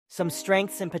some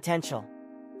strengths and potential.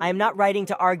 I am not writing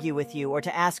to argue with you or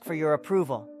to ask for your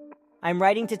approval. I am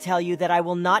writing to tell you that I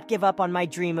will not give up on my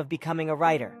dream of becoming a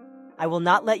writer. I will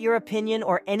not let your opinion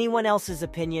or anyone else's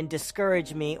opinion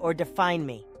discourage me or define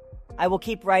me. I will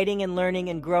keep writing and learning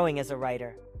and growing as a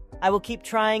writer. I will keep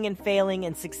trying and failing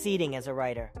and succeeding as a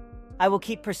writer. I will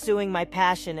keep pursuing my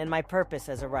passion and my purpose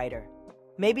as a writer.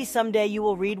 Maybe someday you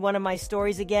will read one of my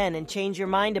stories again and change your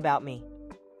mind about me.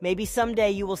 Maybe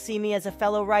someday you will see me as a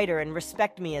fellow writer and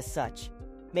respect me as such.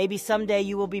 Maybe someday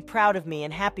you will be proud of me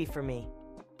and happy for me.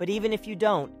 But even if you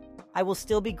don't, I will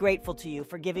still be grateful to you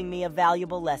for giving me a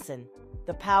valuable lesson,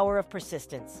 the power of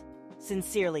persistence.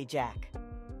 Sincerely, Jack.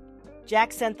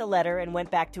 Jack sent the letter and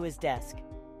went back to his desk.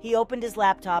 He opened his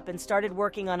laptop and started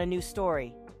working on a new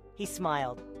story. He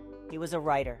smiled. He was a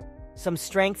writer. Some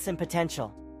strengths and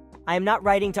potential. I am not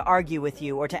writing to argue with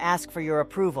you or to ask for your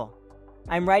approval.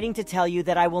 I am writing to tell you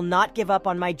that I will not give up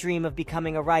on my dream of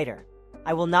becoming a writer.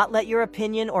 I will not let your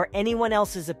opinion or anyone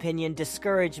else's opinion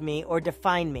discourage me or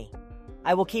define me.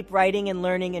 I will keep writing and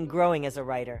learning and growing as a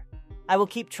writer. I will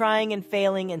keep trying and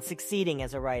failing and succeeding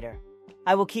as a writer.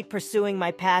 I will keep pursuing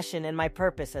my passion and my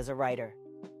purpose as a writer.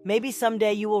 Maybe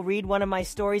someday you will read one of my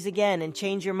stories again and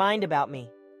change your mind about me.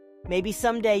 Maybe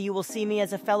someday you will see me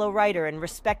as a fellow writer and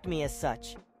respect me as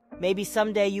such. Maybe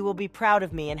someday you will be proud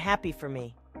of me and happy for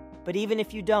me. But even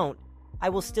if you don't, I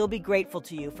will still be grateful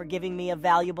to you for giving me a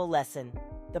valuable lesson,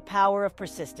 the power of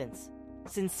persistence.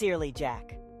 Sincerely,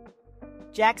 Jack.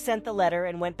 Jack sent the letter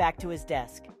and went back to his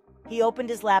desk. He opened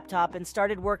his laptop and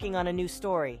started working on a new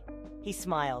story. He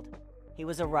smiled. He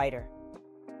was a writer.